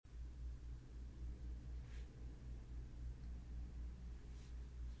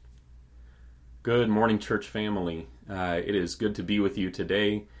Good morning, church family. It is good to be with you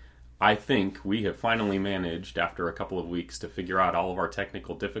today. I think we have finally managed, after a couple of weeks, to figure out all of our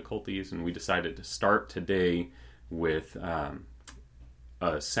technical difficulties, and we decided to start today with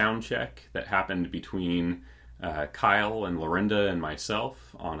a sound check that happened between Kyle and Lorinda and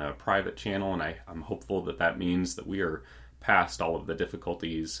myself on a private channel, and I'm hopeful that that means that we are past all of the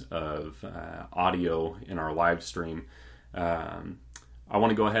difficulties of audio in our live stream. I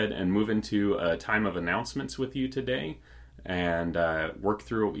want to go ahead and move into a time of announcements with you today and work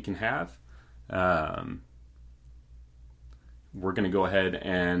through what we can have. We're going to go ahead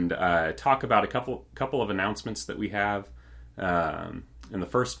and talk about a couple of announcements that we have. And the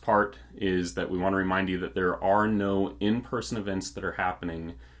first part is that we want to remind you that there are no in-person events that are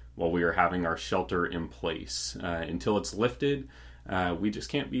happening while we are having our shelter in place. Until it's lifted, we just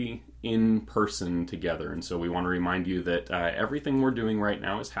can't be in person together. And so we want to remind you that everything we're doing right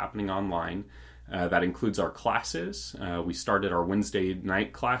now is happening online. That includes our classes. We started our Wednesday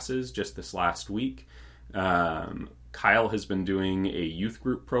night classes just this last week. Kyle has been doing a youth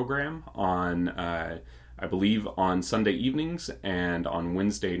group program on, I believe, on Sunday evenings and on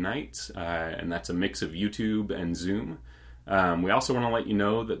Wednesday nights. And that's a mix of YouTube and Zoom. We also want to let you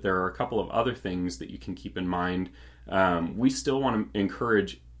know that there are a couple of other things that you can keep in mind. We still want to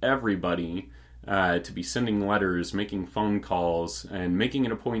encourage everybody to be sending letters, making phone calls, and making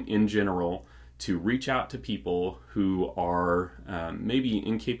it a point in general to reach out to people who are maybe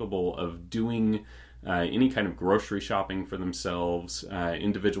incapable of doing any kind of grocery shopping for themselves,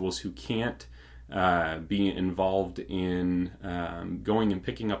 individuals who can't be involved in going and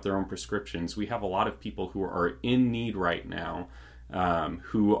picking up their own prescriptions. We have a lot of people who are in need right now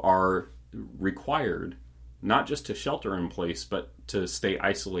who are required not just to shelter in place, but to stay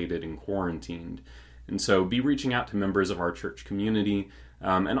isolated and quarantined. And so be reaching out to members of our church community,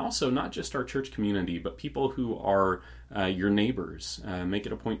 and also not just our church community, but people who are your neighbors. Make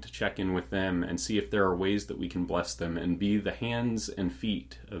it a point to check in with them and see if there are ways that we can bless them and be the hands and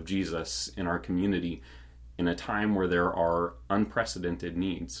feet of Jesus in our community in a time where there are unprecedented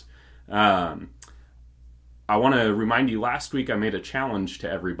needs. I want to remind you, last week I made a challenge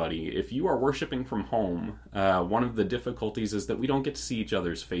to everybody. If you are worshiping from home, one of the difficulties is that we don't get to see each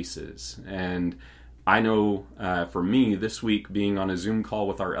other's faces. And I know for me, this week being on a Zoom call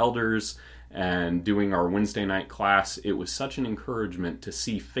with our elders and doing our Wednesday night class, it was such an encouragement to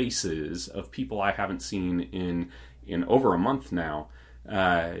see faces of people I haven't seen in over a month now,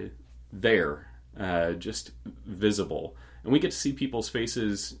 just visible. And we get to see people's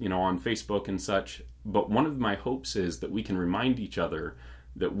faces, on Facebook and such. But one of my hopes is that we can remind each other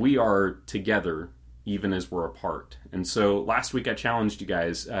that we are together even as we're apart. And so last week I challenged you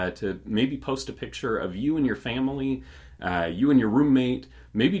guys to maybe post a picture of you and your family, you and your roommate,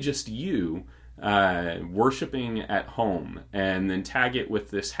 maybe just you worshiping at home, and then tag it with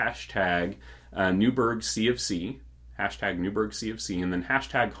this hashtag NewburghCFC, hashtag NewburghCFC, and then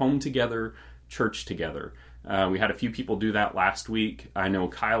hashtag Home Together, Church Together. We had a few people do that last week. I know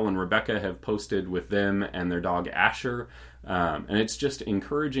Kyle and Rebecca have posted with them and their dog Asher. And it's just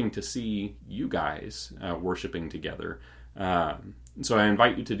encouraging to see you guys worshiping together. So I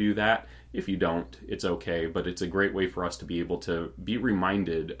invite you to do that. If you don't, it's okay. But it's a great way for us to be able to be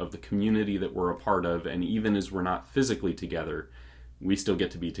reminded of the community that we're a part of. And even as we're not physically together, we still get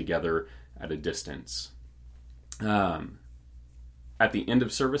to be together at a distance. At the end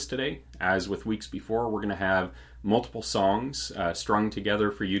of service today, as with weeks before, we're going to have multiple songs strung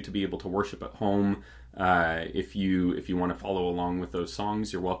together for you to be able to worship at home. If you want to follow along with those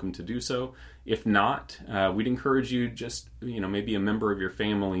songs, you're welcome to do so. If not, we'd encourage you just, maybe a member of your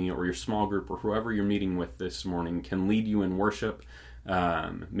family or your small group or whoever you're meeting with this morning can lead you in worship.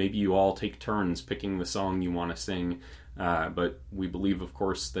 Maybe you all take turns picking the song you want to sing. But we believe, of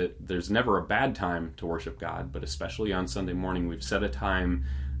course, that there's never a bad time to worship God, but especially on Sunday morning, we've set aside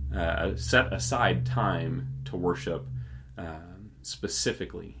time to worship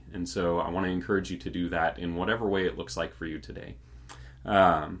specifically. And so I want to encourage you to do that in whatever way it looks like for you today.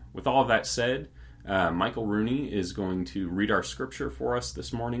 With all of that said, Michael Rooney is going to read our scripture for us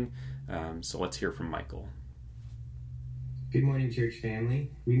this morning. So let's hear from Michael. Good morning, church family.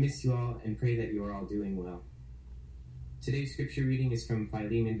 We miss you all and pray that you are all doing well. Today's scripture reading is from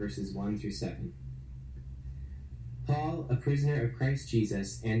Philemon verses 1 through 7. Paul, a prisoner of Christ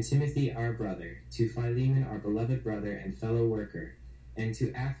Jesus, and Timothy, our brother, to Philemon, our beloved brother and fellow worker, and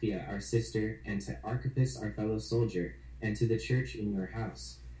to Apphia, our sister, and to Archippus, our fellow soldier, and to the church in your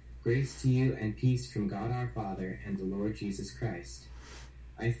house. Grace to you and peace from God our Father and the Lord Jesus Christ.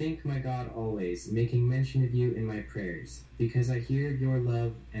 I thank my God always, making mention of you in my prayers, because I hear of your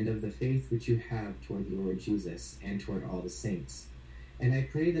love and of the faith which you have toward the Lord Jesus and toward all the saints. And I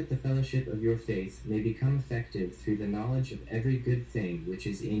pray that the fellowship of your faith may become effective through the knowledge of every good thing which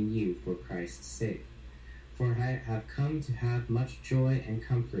is in you for Christ's sake. For I have come to have much joy and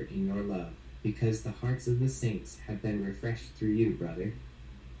comfort in your love, because the hearts of the saints have been refreshed through you, brother.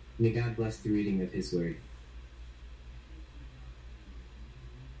 May God bless the reading of his word.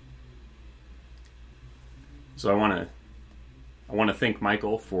 So I want to thank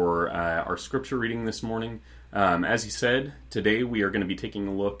Michael for our scripture reading this morning. As he said, today we are going to be taking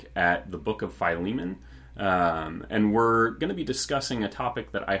a look at the book of Philemon, and we're going to be discussing a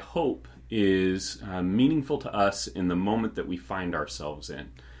topic that I hope is meaningful to us in the moment that we find ourselves in.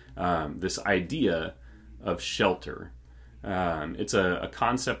 This idea of shelter. It's a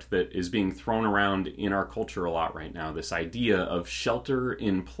concept that is being thrown around in our culture a lot right now, this idea of shelter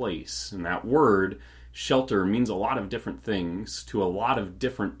in place. And that word, shelter, means a lot of different things to a lot of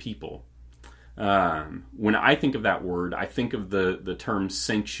different people. When I think of that word, I think of the term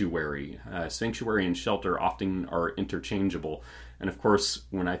sanctuary. Sanctuary and shelter often are interchangeable. And of course,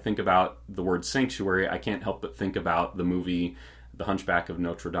 when I think about the word sanctuary, I can't help but think about the movie The Hunchback of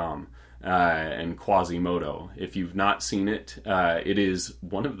Notre Dame and Quasimodo. If you've not seen it, it is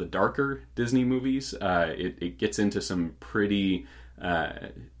one of the darker Disney movies. It gets into some pretty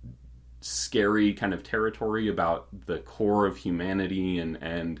scary kind of territory about the core of humanity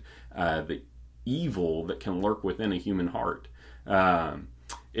and the evil that can lurk within a human heart.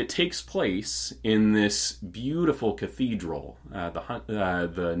 It takes place in this beautiful cathedral,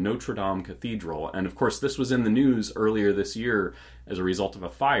 the Notre Dame Cathedral. And of course, this was in the news earlier this year as a result of a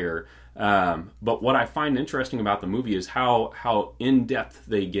fire. But what I find interesting about the movie is how in-depth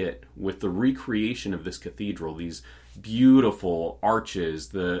they get with the recreation of this cathedral, these beautiful arches.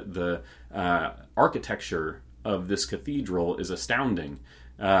 The architecture of this cathedral is astounding.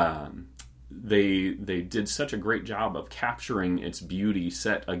 They did such a great job of capturing its beauty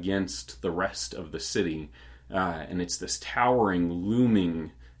set against the rest of the city, and it's this towering,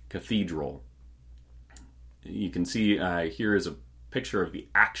 looming cathedral. You can see here is a picture of the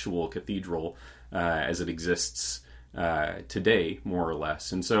actual cathedral as it exists today, more or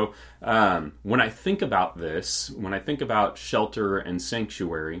less. And so when I think about this, when I think about shelter and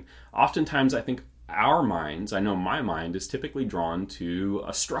sanctuary, oftentimes I think I know my mind is typically drawn to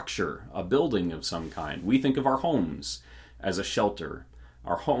a structure, a building of some kind. We think of our homes as a shelter.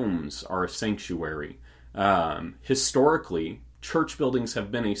 Our homes are a sanctuary. Historically, church buildings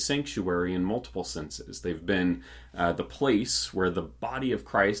have been a sanctuary in multiple senses. They've been the place where the body of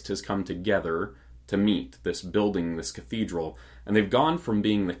Christ has come together to meet, this building, this cathedral. And they've gone from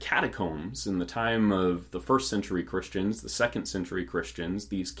being the catacombs in the time of the first century Christians, the second century Christians,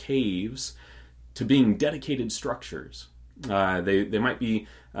 these caves, to being dedicated structures. They might be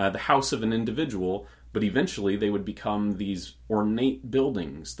the house of an individual, but eventually they would become these ornate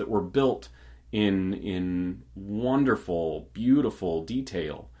buildings that were built in wonderful, beautiful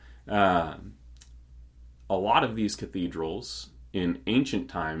detail. A lot of these cathedrals in ancient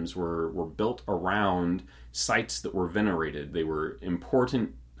times were built around sites that were venerated. They were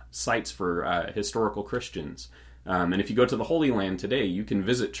important sites for historical Christians. And if you go to the Holy Land today, you can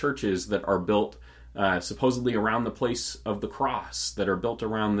visit churches that are built supposedly around the place of the cross, that are built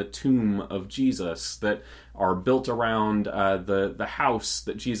around the tomb of Jesus, that are built around the house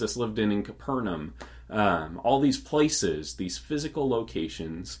that Jesus lived in Capernaum. All these places, these physical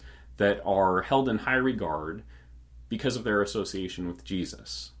locations that are held in high regard because of their association with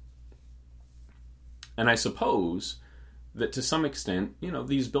Jesus. And I suppose that to some extent,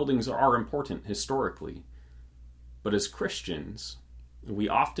 these buildings are important historically. But as Christians, we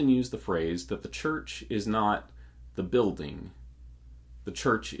often use the phrase that the church is not the building. The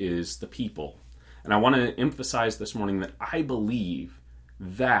church is the people. And I want to emphasize this morning that I believe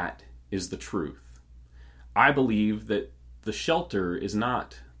that is the truth. I believe that the shelter is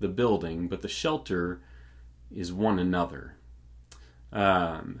not the building, but the shelter is one another.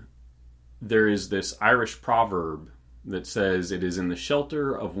 There is this Irish proverb that says, "It is in the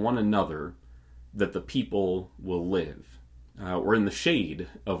shelter of one another that the people will live," or in the shade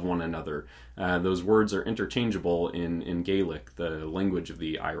of one another. Those words are interchangeable in Gaelic, the language of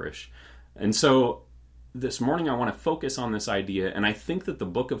the Irish. And so this morning I want to focus on this idea, and I think that the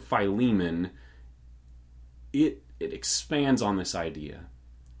book of Philemon, it expands on this idea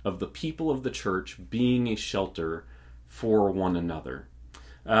of the people of the church being a shelter for one another.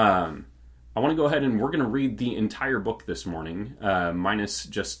 I want to go ahead and we're going to read the entire book this morning, minus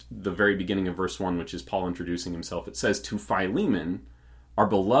just the very beginning of verse 1, which is Paul introducing himself. It says, "To Philemon, our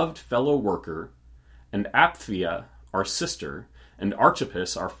beloved fellow worker, and Apphia, our sister, and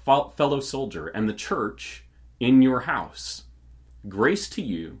Archippus, our fellow soldier, and the church in your house. Grace to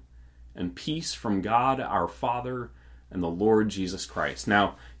you, and peace from God our Father and the Lord Jesus Christ.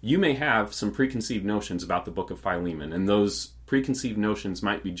 Now, you may have some preconceived notions about the book of Philemon, and those preconceived notions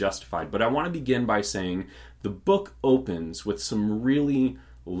might be justified, but I want to begin by saying the book opens with some really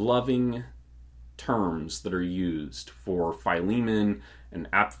loving terms that are used for Philemon and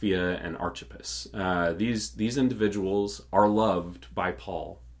Apphia and Archippus. These individuals are loved by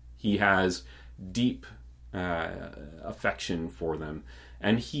Paul. He has deep affection for them,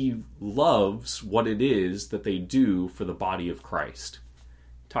 and he loves what it is that they do for the body of Christ.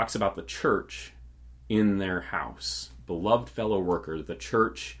 He talks about the church in their house. Beloved fellow worker, the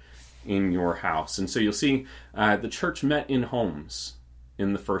church in your house. And so you'll see the church met in homes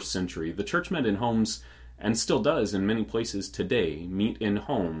in the first century. The church met in homes, and still does in many places today, meet in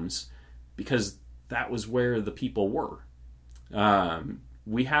homes, because that was where the people were.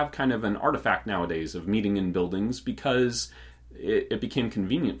 We have kind of an artifact nowadays of meeting in buildings because it became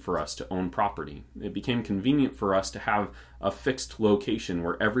convenient for us to own property. It became convenient for us to have a fixed location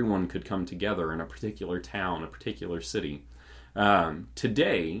where everyone could come together in a particular town, a particular city.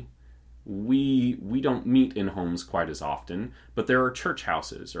 Today, we don't meet in homes quite as often, but there are church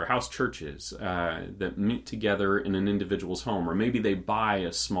houses or house churches that meet together in an individual's home, or maybe they buy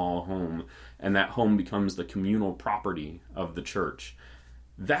a small home and that home becomes the communal property of the church.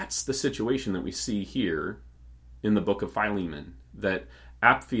 That's the situation that we see here in the book of Philemon, that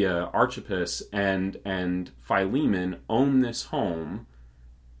Apphia, Archippus, and Philemon own this home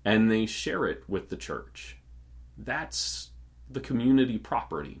and they share it with the church. That's the community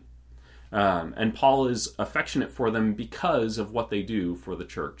property. And Paul is affectionate for them because of what they do for the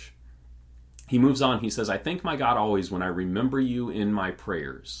church. He moves on, he says, I thank my God always when I remember you in my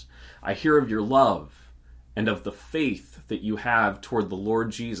prayers. I hear of your love and of the faith that you have toward the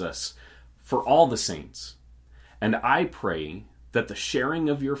Lord Jesus for all the saints. And I pray that the sharing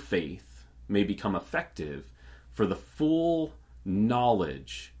of your faith may become effective for the full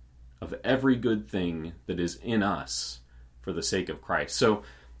knowledge of every good thing that is in us for the sake of Christ. So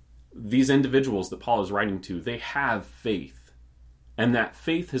these individuals that Paul is writing to, they have faith. And that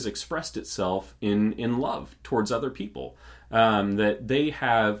faith has expressed itself in love towards other people. That they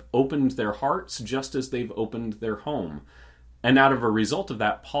have opened their hearts just as they've opened their home. And out of a result of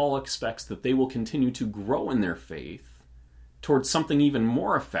that, Paul expects that they will continue to grow in their faith towards something even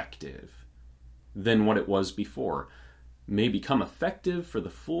more effective than what it was before. May become effective for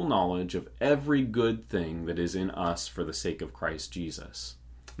the full knowledge of every good thing that is in us for the sake of Christ Jesus.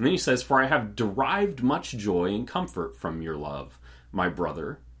 And then he says, for I have derived much joy and comfort from your love, my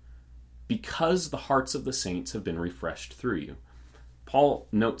brother, because the hearts of the saints have been refreshed through you. Paul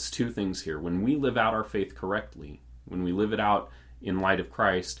notes two things here. When we live out our faith correctly, when we live it out in light of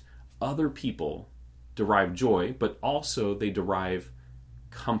Christ, other people derive joy, but also they derive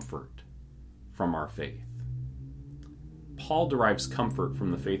comfort from our faith. Paul derives comfort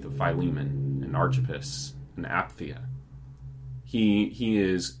from the faith of Philemon and Archippus and Apphia. He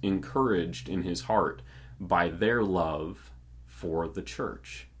is encouraged in his heart by their love for the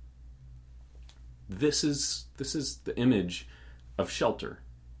church. This is the image of shelter.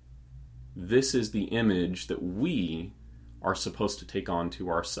 This is the image that we are supposed to take on to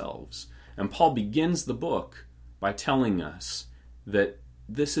ourselves. And Paul begins the book by telling us that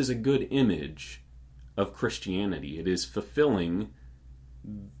this is a good image of Christianity. It is fulfilling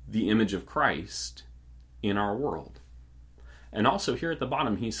the image of Christ in our world. And also here at the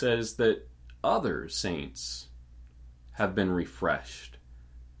bottom he says that other saints have been refreshed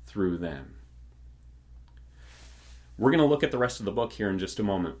through them. We're going to look at the rest of the book here in just a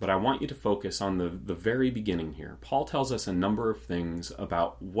moment, but I want you to focus on the very beginning here. Paul tells us a number of things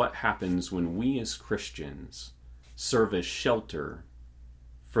about what happens when we as Christians serve as shelter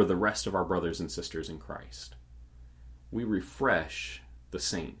for the rest of our brothers and sisters in Christ. We refresh the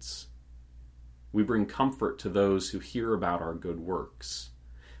saints. We bring comfort to those who hear about our good works.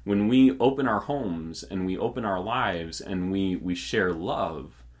 When we open our homes and we open our lives and we share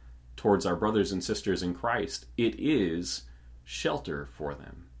love towards our brothers and sisters in Christ, it is shelter for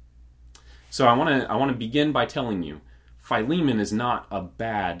them. So I want to begin by telling you, Philemon is not a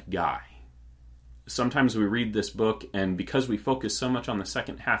bad guy. Sometimes we read this book, and because we focus so much on the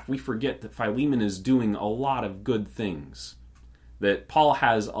second half, we forget that Philemon is doing a lot of good things. That Paul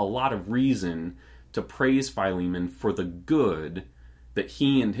has a lot of reason to praise Philemon for the good that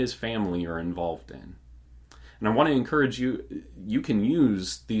he and his family are involved in. And I want to encourage you, you can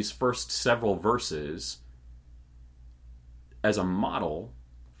use these first several verses as a model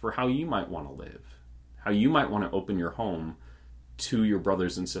for how you might want to live, how you might want to open your home to your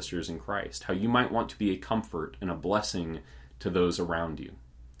brothers and sisters in Christ, how you might want to be a comfort and a blessing to those around you.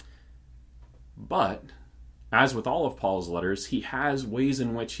 But, as with all of Paul's letters, he has ways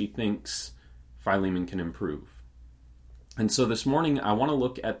in which he thinks Philemon can improve. And so this morning I want to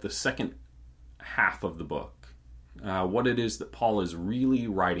look at the second half of the book, what it is that Paul is really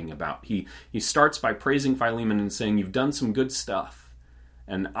writing about. He starts by praising Philemon and saying, "You've done some good stuff,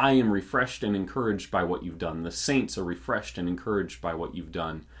 and I am refreshed and encouraged by what you've done. The saints are refreshed and encouraged by what you've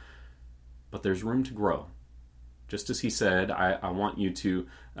done. But there's room to grow. Just as he said, I want you to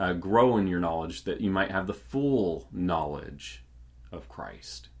grow in your knowledge, that you might have the full knowledge of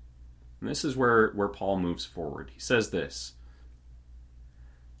Christ." And this is where Paul moves forward. He says this,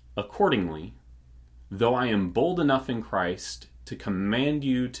 "Accordingly, though I am bold enough in Christ to command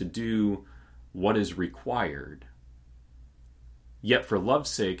you to do what is required, yet for love's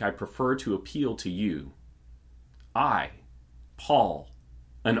sake I prefer to appeal to you. I, Paul,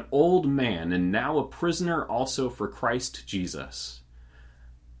 an old man and now a prisoner also for Christ Jesus,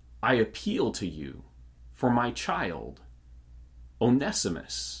 I appeal to you for my child,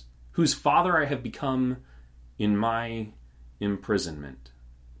 Onesimus, whose father I have become in my imprisonment."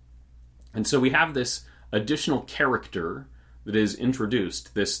 And so we have this additional character that is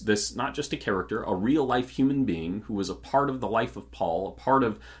introduced, this not just a character, a real-life human being who was a part of the life of Paul, a part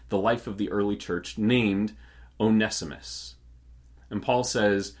of the life of the early church, named Onesimus. And Paul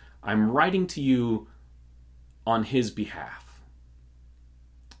says, "I'm writing to you on his behalf.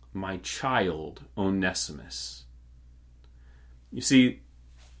 My child, Onesimus." You see,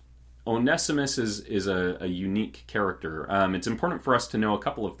 Onesimus is a unique character. It's important for us to know a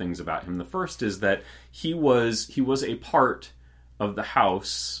couple of things about him. The first is that he was a part of the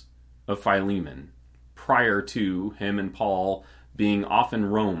house of Philemon prior to him and Paul being off in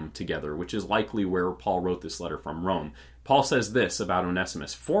Rome together, which is likely where Paul wrote this letter from, Rome. Paul says this about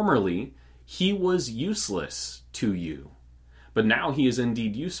Onesimus: "Formerly he was useless to you, but now he is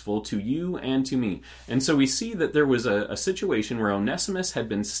indeed useful to you and to me." And so we see that there was a situation where Onesimus had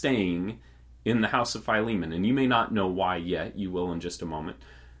been staying in the house of Philemon. And you may not know why yet, you will in just a moment.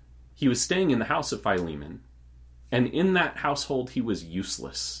 He was staying in the house of Philemon, and in that household he was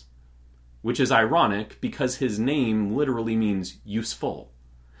useless. Which is ironic, because his name literally means useful.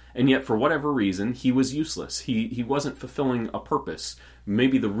 And yet, for whatever reason, he was useless. He wasn't fulfilling a purpose.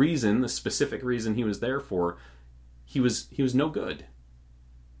 Maybe the specific reason he was there for, he was no good.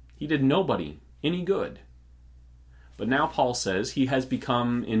 He did nobody any good. But now Paul says he has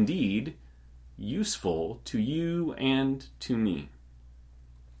become indeed useful to you and to me.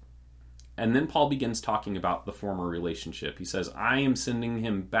 And then Paul begins talking about the former relationship. He says, "I am sending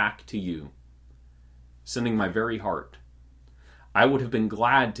him back to you, sending my very heart. I would have been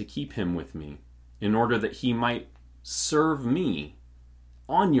glad to keep him with me in order that he might serve me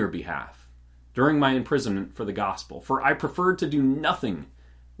on your behalf during my imprisonment for the gospel. For I preferred to do nothing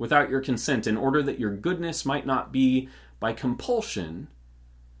without your consent, in order that your goodness might not be by compulsion,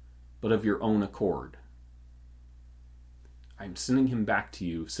 but of your own accord. I'm sending him back to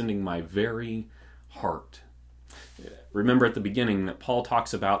you, sending my very heart." Remember at the beginning that Paul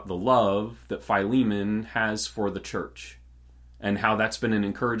talks about the love that Philemon has for the church, and how that's been an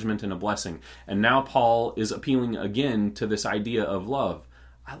encouragement and a blessing. And now Paul is appealing again to this idea of love.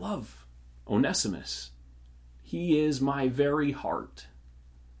 I love Onesimus. He is my very heart.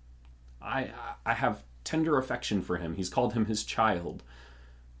 I have tender affection for him. He's called him his child.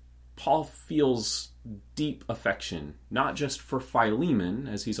 Paul feels deep affection, not just for Philemon,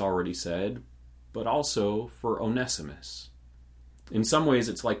 as he's already said, but also for Onesimus. In some ways,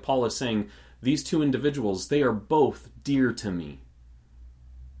 it's like Paul is saying, these two individuals, they are both dear to me.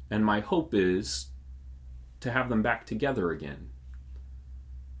 And my hope is to have them back together again.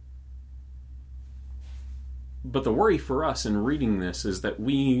 But the worry for us in reading this is that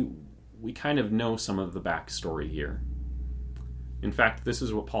we kind of know some of the backstory here. In fact, this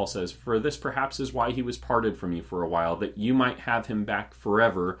is what Paul says: "For this perhaps is why he was parted from you for a while, that you might have him back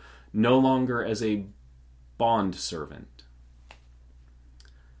forever, no longer as a bondservant."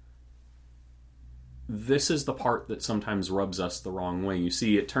 This is the part that sometimes rubs us the wrong way. You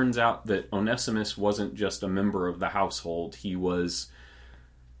see, it turns out that Onesimus wasn't just a member of the household. He was,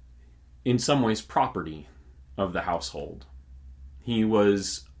 in some ways, property of the household. He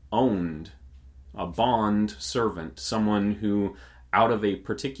was owned, a bond servant, someone who, out of a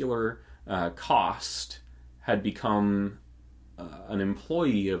particular cost, had become an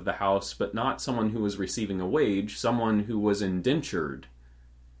employee of the house, but not someone who was receiving a wage, someone who was indentured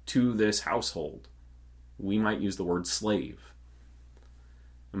to this household. We might use the word slave.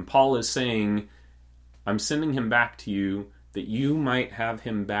 And Paul is saying, I'm sending him back to you that you might have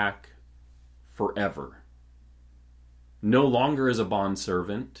him back forever. No longer as a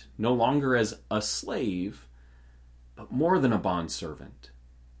bondservant, no longer as a slave, but more than a bondservant.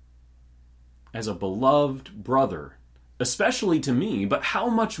 As a beloved brother, especially to me, but how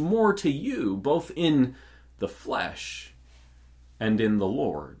much more to you, both in the flesh and in the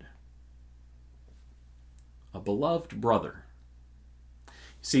Lord. A beloved brother.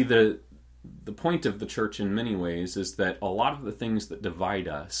 See, the point of the church in many ways is that a lot of the things that divide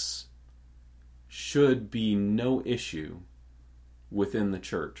us should be no issue within the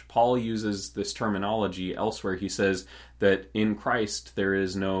church. Paul uses this terminology elsewhere. He says that in Christ there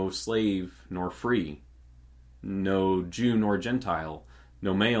is no slave nor free, no Jew nor Gentile,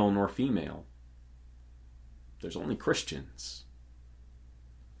 no male nor female. There's only Christians.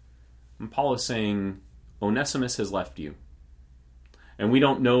 And Paul is saying, Onesimus has left you. And we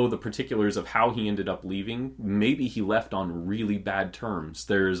don't know the particulars of how he ended up leaving. Maybe he left on really bad terms.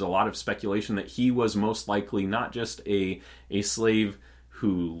 There's a lot of speculation that he was most likely not just a slave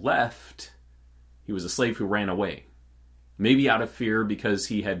who left, he was a slave who ran away. Maybe out of fear because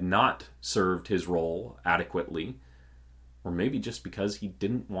he had not served his role adequately, or maybe just because he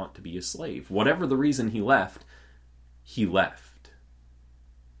didn't want to be a slave. Whatever the reason he left, he left.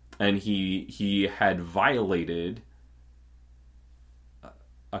 And he had violated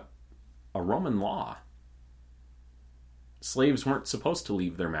a Roman law. Slaves weren't supposed to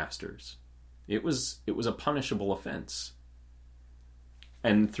leave their masters. It was a punishable offense.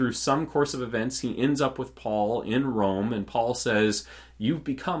 And through some course of events, he ends up with Paul in Rome, and Paul says, you've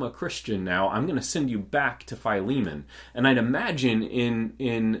become a Christian now, I'm going to send you back to Philemon. And I'd imagine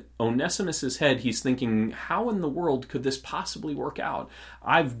in Onesimus's head, he's thinking, how in the world could this possibly work out?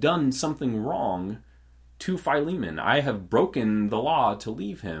 I've done something wrong to Philemon. I have broken the law to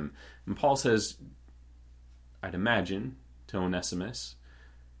leave him. And Paul says, I'd imagine, to Onesimus,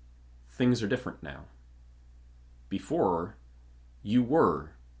 things are different now. Before, you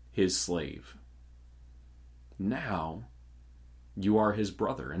were his slave. Now, you are his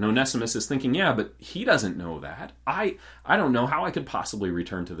brother. And Onesimus is thinking, yeah, but he doesn't know that. I don't know how I could possibly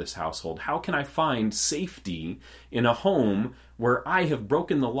return to this household. How can I find safety in a home where I have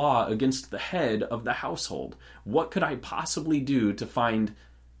broken the law against the head of the household? What could I possibly do to find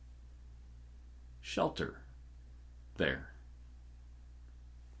shelter there?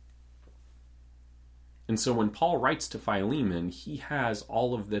 And so when Paul writes to Philemon, he has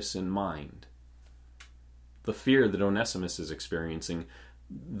all of this in mind. The fear that Onesimus is experiencing,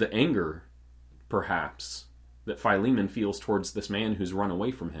 the anger, perhaps, that Philemon feels towards this man who's run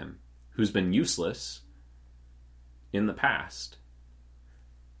away from him, who's been useless in the past.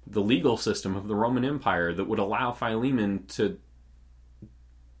 The legal system of the Roman Empire that would allow Philemon to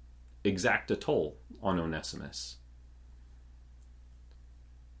exact a toll on Onesimus.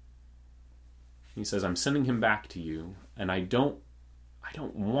 He says, I'm sending him back to you, and I don't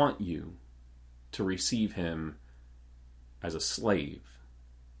want you to receive him as a slave.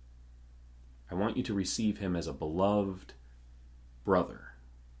 I want you to receive him as a beloved brother.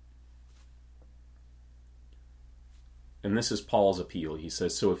 And this is Paul's appeal. He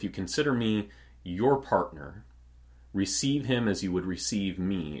says, so if you consider me your partner, receive him as you would receive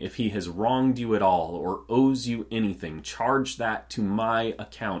me. If he has wronged you at all or owes you anything, charge that to my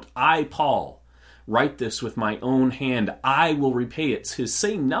account. I, Paul, write this with my own hand. I will repay it.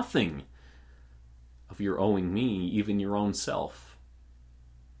 Say nothing of your owing me, even your own self.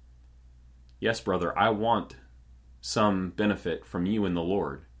 Yes, brother, I want some benefit from you in the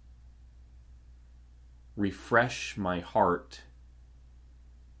Lord. Refresh my heart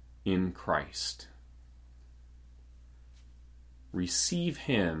in Christ. Receive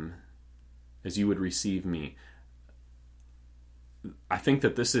him as you would receive me. I think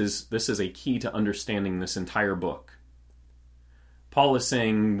that this is a key to understanding this entire book. Paul is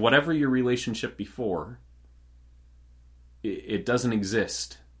saying, whatever your relationship before, it doesn't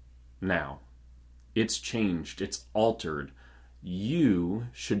exist now. It's changed. It's altered. You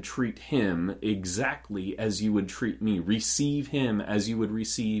should treat him exactly as you would treat me. Receive him as you would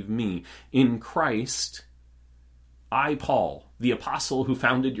receive me. In Christ, I, Paul, the apostle who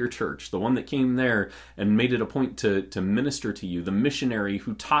founded your church, the one that came there and made it a point to minister to you, the missionary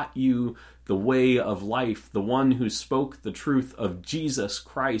who taught you the way of life, the one who spoke the truth of Jesus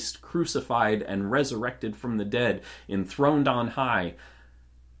Christ, crucified and resurrected from the dead, enthroned on high.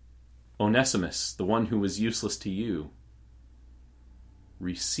 Onesimus, the one who was useless to you,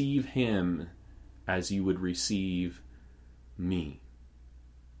 receive him as you would receive me.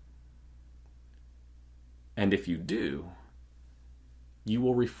 And if you do, You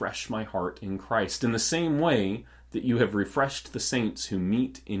will refresh my heart in Christ. In the same way that you have refreshed the saints who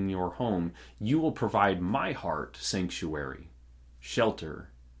meet in your home, you will provide my heart sanctuary,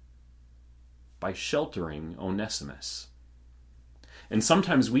 shelter, by sheltering Onesimus. And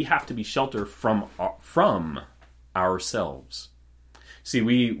sometimes we have to be sheltered from ourselves. See,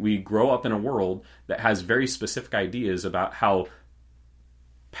 we grow up in a world that has very specific ideas about how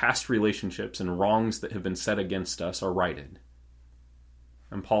past relationships and wrongs that have been set against us are righted.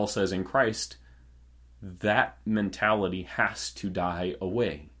 And Paul says in Christ, that mentality has to die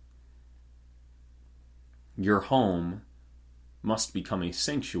away. Your home must become a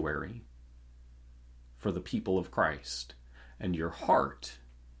sanctuary for the people of Christ. And your heart,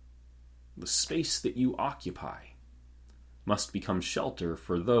 the space that you occupy, must become shelter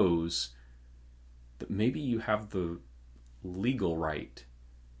for those that maybe you have the legal right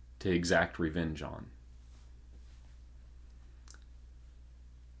to exact revenge on.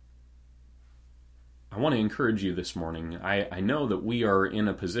 I want to encourage you this morning. I know that we are in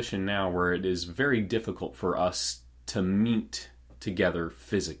a position now where it is very difficult for us to meet together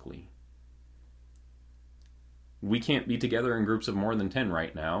physically. We can't be together in groups of more than 10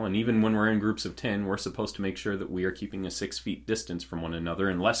 right now, and even when we're in groups of 10, we're supposed to make sure that we are keeping a 6 feet distance from one another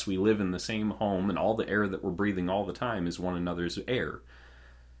unless we live in the same home and all the air that we're breathing all the time is one another's air.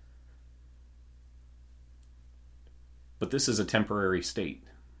 But this is a temporary state.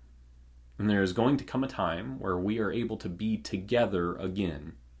 And there is going to come a time where we are able to be together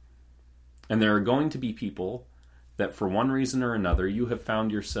again. And there are going to be people that for one reason or another you have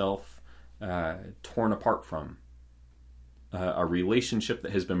found yourself torn apart from. A relationship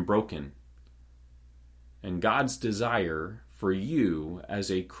that has been broken. And God's desire for you as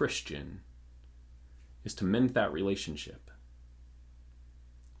a Christian is to mend that relationship.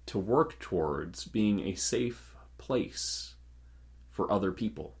 To work towards being a safe place for other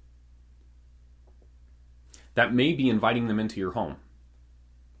people. That may be inviting them into your home.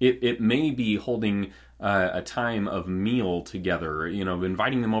 It may be holding a time of meal together,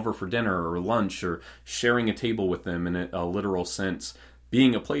 inviting them over for dinner or lunch or sharing a table with them in a literal sense,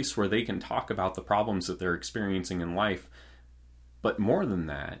 being a place where they can talk about the problems that they're experiencing in life. But more than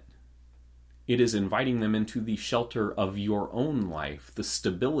that, it is inviting them into the shelter of your own life, the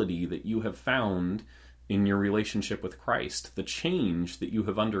stability that you have found in your relationship with Christ, the change that you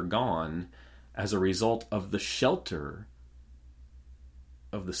have undergone as a result of the shelter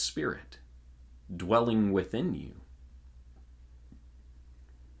of the Spirit dwelling within you.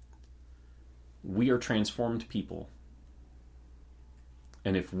 We are transformed people.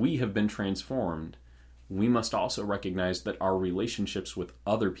 And if we have been transformed, we must also recognize that our relationships with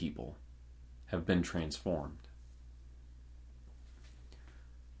other people have been transformed.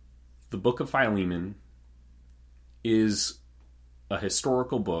 The book of Philemon is a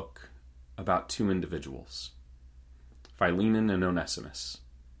historical book about two individuals, Philemon and Onesimus.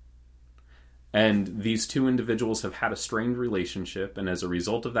 And these two individuals have had a strained relationship, and as a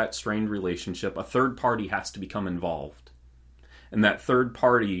result of that strained relationship, a third party has to become involved. And that third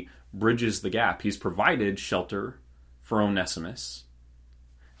party bridges the gap. He's provided shelter for Onesimus,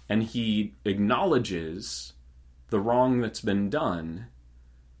 and he acknowledges the wrong that's been done,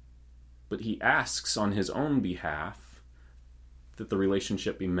 but he asks on his own behalf that the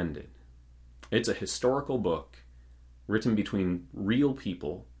relationship be mended. It's a historical book written between real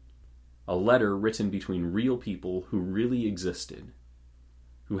people, a letter written between real people who really existed,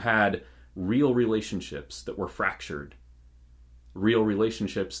 who had real relationships that were fractured, real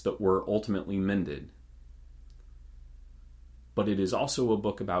relationships that were ultimately mended. But it is also a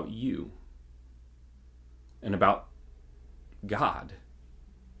book about you and about God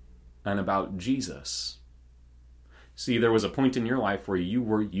and about Jesus. See, there was a point in your life where you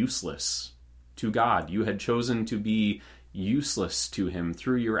were useless to God. You had chosen to be useless to Him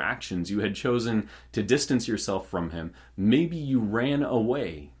through your actions. You had chosen to distance yourself from Him. Maybe you ran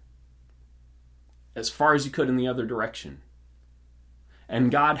away as far as you could in the other direction.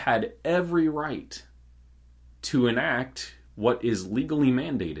 And God had every right to enact what is legally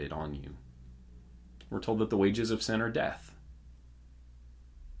mandated on you. We're told that the wages of sin are death.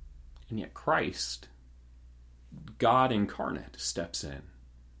 And yet Christ, God incarnate, steps in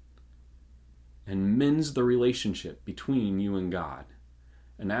and mends the relationship between you and God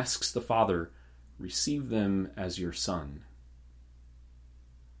and asks the Father, receive them as your son.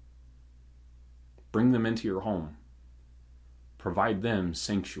 Bring them into your home. Provide them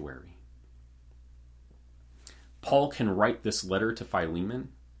sanctuary. Paul can write this letter to Philemon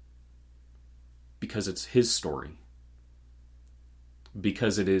because it's his story.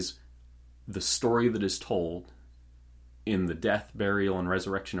 Because it is the story that is told in the death, burial, and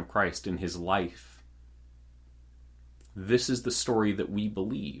resurrection of Christ, in his life. This is the story that we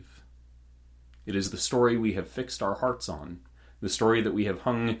believe. It is the story we have fixed our hearts on, the story that we have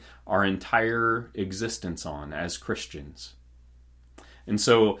hung our entire existence on as Christians. And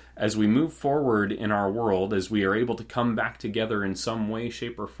so, as we move forward in our world, as we are able to come back together in some way,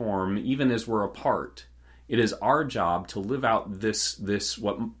 shape, or form, even as we're apart, it is our job to live out this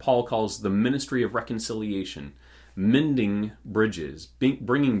what Paul calls the ministry of reconciliation, mending bridges,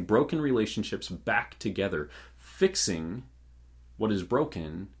 bringing broken relationships back together, fixing what is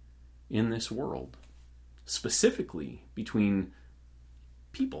broken in this world, specifically between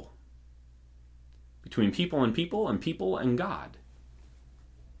people and people and people and God.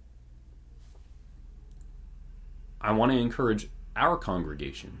 I want to encourage our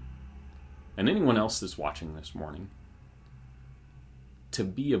congregation and anyone else that's watching this morning to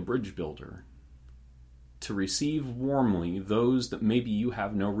be a bridge builder, to receive warmly those that maybe you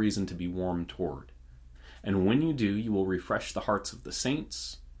have no reason to be warm toward. And when you do, you will refresh the hearts of the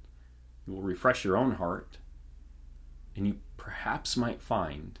saints, you will refresh your own heart, and you perhaps might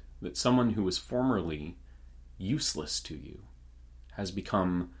find that someone who was formerly useless to you has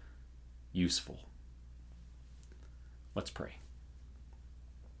become useful. Let's pray.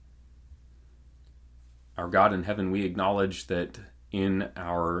 Our God in heaven, we acknowledge that in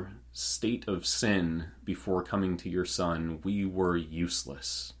our state of sin before coming to your Son, we were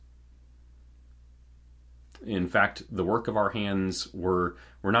useless. In fact, the work of our hands were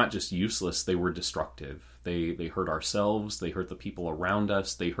not just useless, they were destructive. They hurt ourselves, they hurt the people around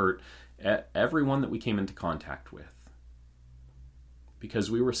us, they hurt everyone that we came into contact with. Because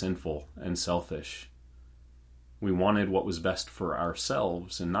we were sinful and selfish. We wanted what was best for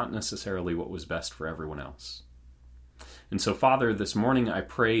ourselves and not necessarily what was best for everyone else. And so, Father, this morning I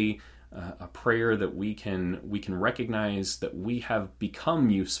pray a prayer that we can recognize that we have become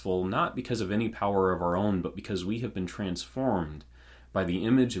useful, not because of any power of our own, but because we have been transformed by the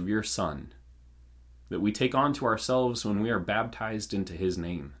image of your Son, that we take on to ourselves when we are baptized into his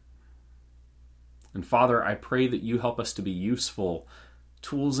name. And Father, I pray that you help us to be useful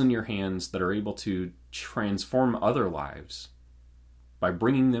tools in your hands that are able to transform other lives by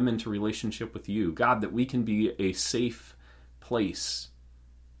bringing them into relationship with you. God, that we can be a safe place.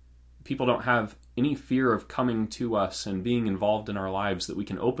 People don't have any fear of coming to us and being involved in our lives, that we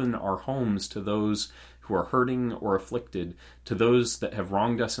can open our homes to those who are hurting or afflicted, to those that have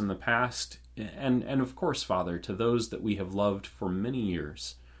wronged us in the past, and of course, Father, to those that we have loved for many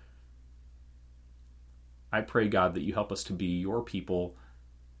years. I pray, God, that you help us to be your people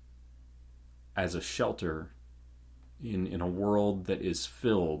as a shelter in a world that is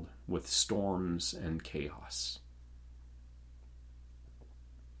filled with storms and chaos.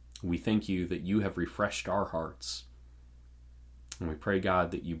 We thank you that you have refreshed our hearts. And we pray, God,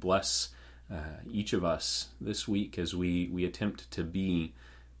 that you bless each of us this week as we attempt to be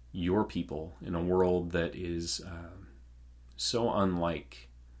your people in a world that is so unlike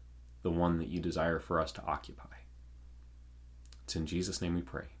the one that you desire for us to occupy. It's in Jesus' name we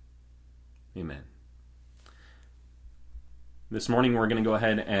pray. Amen. This morning we're going to go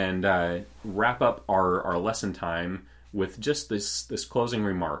ahead and wrap up our lesson time with just this closing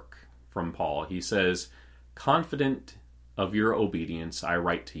remark from Paul. He says, "Confident of your obedience, I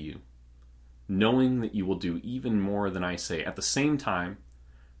write to you, knowing that you will do even more than I say. At the same time,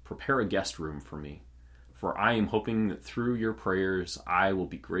 prepare a guest room for me, for I am hoping that through your prayers I will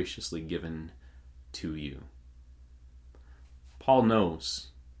be graciously given to you." Paul knows,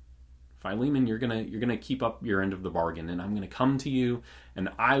 Philemon, you're gonna keep up your end of the bargain, and I'm gonna come to you, and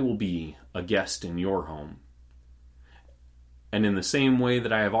I will be a guest in your home. And in the same way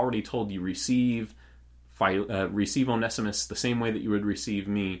that I have already told you, receive Onesimus the same way that you would receive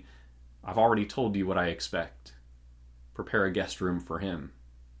me, I've already told you what I expect. Prepare a guest room for him.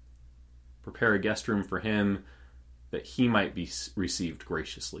 Prepare a guest room for him that he might be received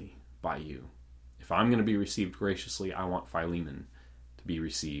graciously by you. If I'm going to be received graciously, I want Philemon to be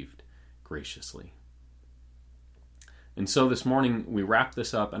received graciously. And so this morning we wrap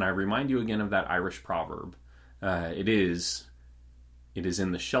this up, and I remind you again of that Irish proverb. It is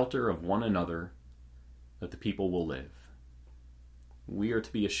in the shelter of one another that the people will live. We are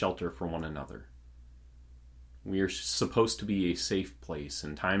to be a shelter for one another. We are supposed to be a safe place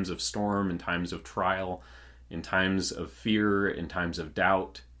in times of storm, in times of trial, in times of fear, in times of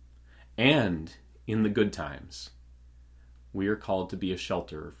doubt, and in the good times. We are called to be a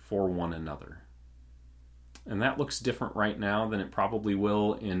shelter for one another. And that looks different right now than it probably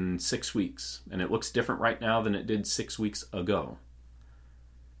will in 6 weeks. And it looks different right now than it did 6 weeks ago.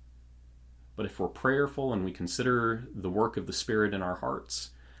 But if we're prayerful and we consider the work of the Spirit in our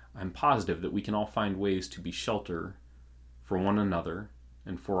hearts, I'm positive that we can all find ways to be shelter for one another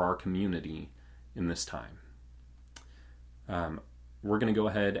and for our community in this time. We're going to go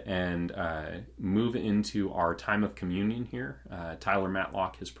ahead and move into our time of communion here. Tyler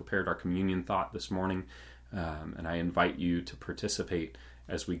Matlock has prepared our communion thought this morning, and I invite you to participate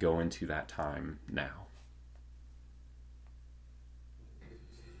as we go into that time now.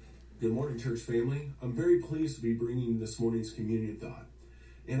 Good morning, church family. I'm very pleased to be bringing this morning's communion thought.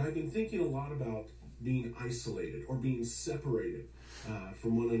 And I've been thinking a lot about being isolated or being separated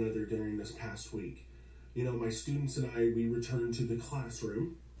from one another during this past week. You know, my students and I, we returned to the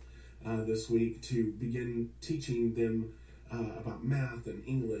classroom this week to begin teaching them about math and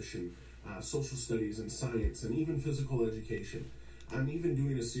English and social studies and science and even physical education. I'm even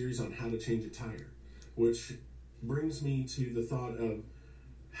doing a series on how to change a tire, which brings me to the thought of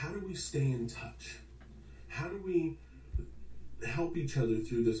how do we stay in touch? How do we help each other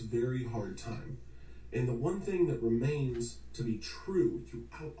through this very hard time? And the one thing that remains to be true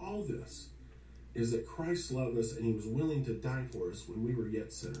throughout all this is that Christ loved us and he was willing to die for us when we were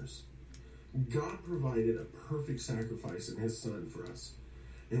yet sinners. God provided a perfect sacrifice in his Son for us.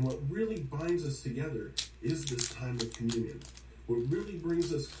 And what really binds us together is this time of communion. What really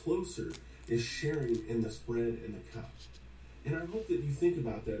brings us closer is sharing in this bread and the cup. And I hope that you think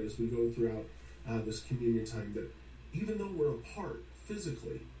about that as we go throughout this communion time, that even though we're apart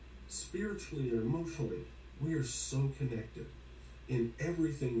physically, spiritually, and emotionally, we are so connected in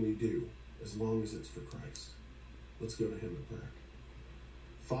everything we do as long as it's for Christ. Let's go to him in prayer.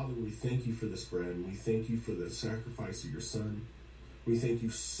 Father, we thank you for this bread, and we thank you for the sacrifice of your Son. We thank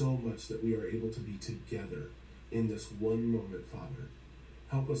you so much that we are able to be together in this one moment, Father.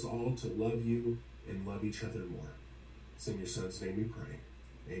 Help us all to love you and love each other more. It's in your Son's name we pray.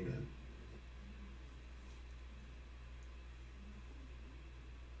 Amen.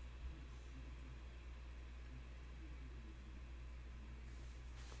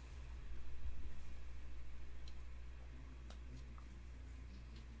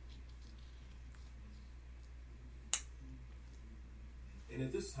 And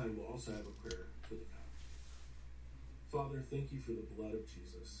at this time, we'll also have a prayer for the cup. Father, thank you for the blood of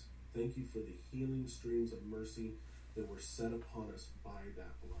Jesus. Thank you for the healing streams of mercy that were set upon us by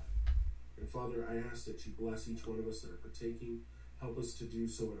that blood. And Father, I ask that you bless each one of us that are partaking. Help us to do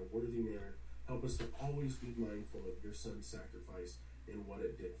so in a worthy manner. Help us to always be mindful of your Son's sacrifice and what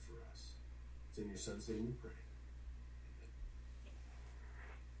it did for us. It's in your Son's name we pray.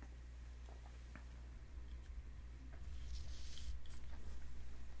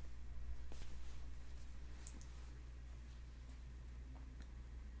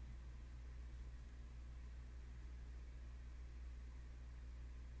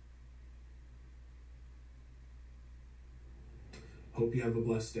 Hope you have a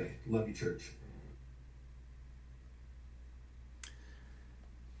blessed day. Love you, church.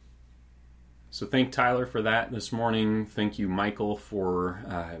 So thank Tyler for that this morning. Thank you, Michael, for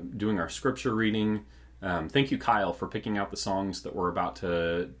doing our scripture reading. Thank you, Kyle, for picking out the songs that we're about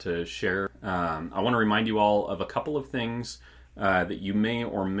to share. I want to remind you all of a couple of things that you may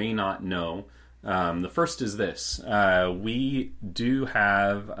or may not know. The first is this. We do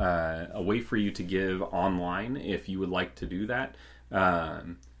have a way for you to give online if you would like to do that.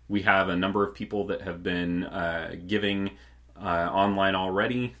 We have a number of people that have been giving online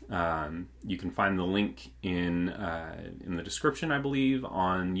already. You can find the link in the description, I believe,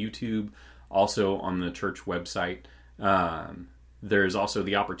 on YouTube, also on the church website. There's also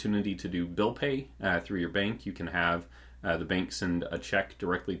the opportunity to do bill pay through your bank. You can have the bank send a check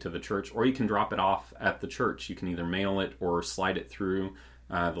directly to the church, or you can drop it off at the church. You can either mail it or slide it through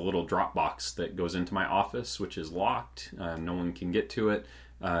the little drop box that goes into my office, which is locked. No one can get to it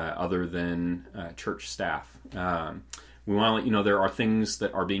other than church staff. We want to let you know there are things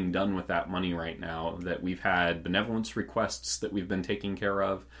that are being done with that money right now, that we've had benevolence requests that we've been taking care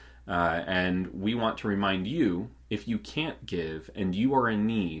of. And we want to remind you, if you can't give and you are in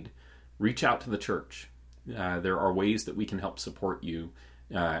need, reach out to the church. There are ways that we can help support you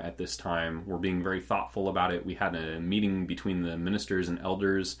at this time. We're being very thoughtful about it. We had a meeting between the ministers and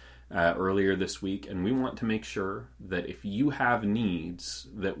elders earlier this week, and we want to make sure that if you have needs,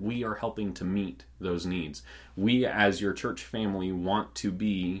 that we are helping to meet those needs. We, as your church family, want to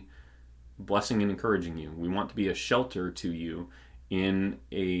be blessing and encouraging you. We want to be a shelter to you in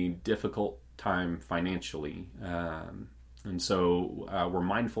a difficult time financially. And so we're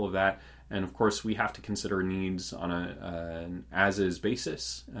mindful of that. And of course, we have to consider needs on an as-is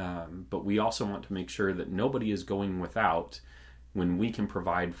basis. But we also want to make sure that nobody is going without when we can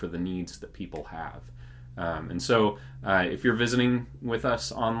provide for the needs that people have. And so if you're visiting with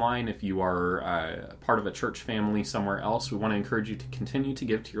us online, if you are part of a church family somewhere else, we want to encourage you to continue to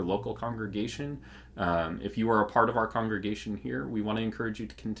give to your local congregation. If you are a part of our congregation here, we want to encourage you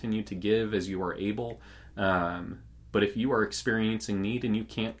to continue to give as you are able. But if you are experiencing need and you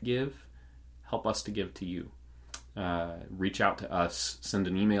can't give, help us to give to you. Reach out to us, send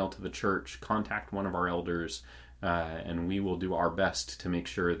an email to the church, contact one of our elders, and we will do our best to make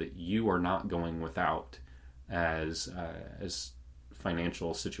sure that you are not going without as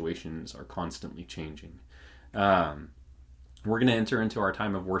financial situations are constantly changing. We're going to enter into our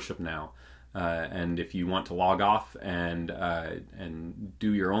time of worship now. And if you want to log off and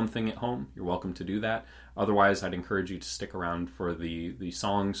do your own thing at home, you're welcome to do that. Otherwise, I'd encourage you to stick around for the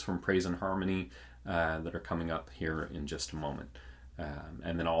songs from Praise and Harmony that are coming up here in just a moment.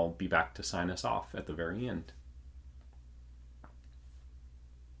 And then I'll be back to sign us off at the very end.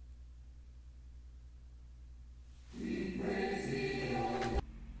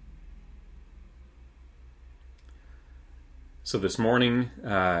 So this morning,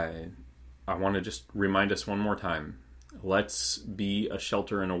 I want to just remind us one more time. Let's be a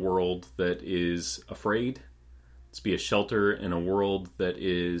shelter in a world that is afraid. Let's be a shelter in a world that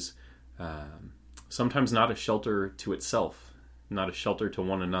is sometimes not a shelter to itself, not a shelter to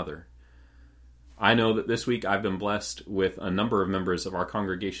one another. I know that this week I've been blessed with a number of members of our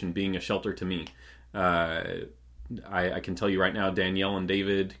congregation being a shelter to me. I can tell you right now, Danielle and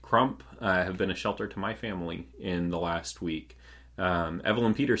David Crump have been a shelter to my family in the last week.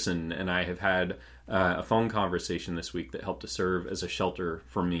 Evelyn Peterson and I have had a phone conversation this week that helped to serve as a shelter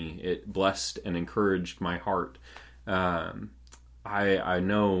for me. It blessed and encouraged my heart. I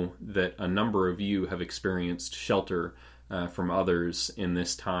know that a number of you have experienced shelter from others in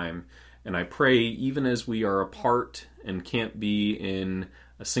this time, and I pray, even as we are apart and can't be in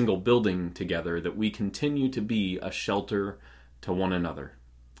a single building together, that we continue to be a shelter to one another,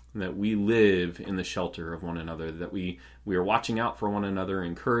 that we live in the shelter of one another, that we are watching out for one another,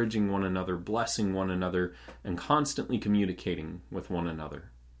 encouraging one another, blessing one another, and constantly communicating with one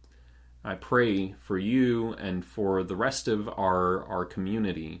another. I pray for you and for the rest of our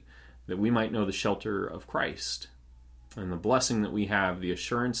community that we might know the shelter of Christ and the blessing that we have, the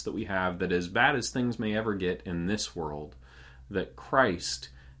assurance that we have that as bad as things may ever get in this world, that Christ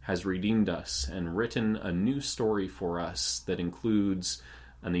has redeemed us and written a new story for us that includes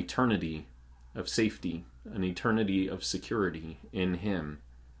an eternity of safety, an eternity of security in Him.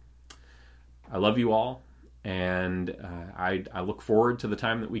 I love you all, and I look forward to the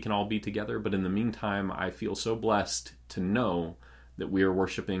time that we can all be together, but in the meantime, I feel so blessed to know that we are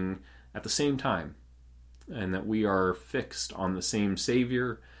worshiping at the same time, and that we are fixed on the same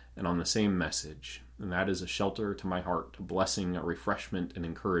Savior and on the same message. And that is a shelter to my heart, a blessing, a refreshment, and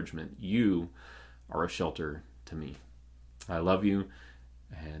encouragement. You are a shelter to me. I love you,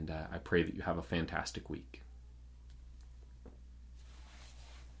 and I pray that you have a fantastic week.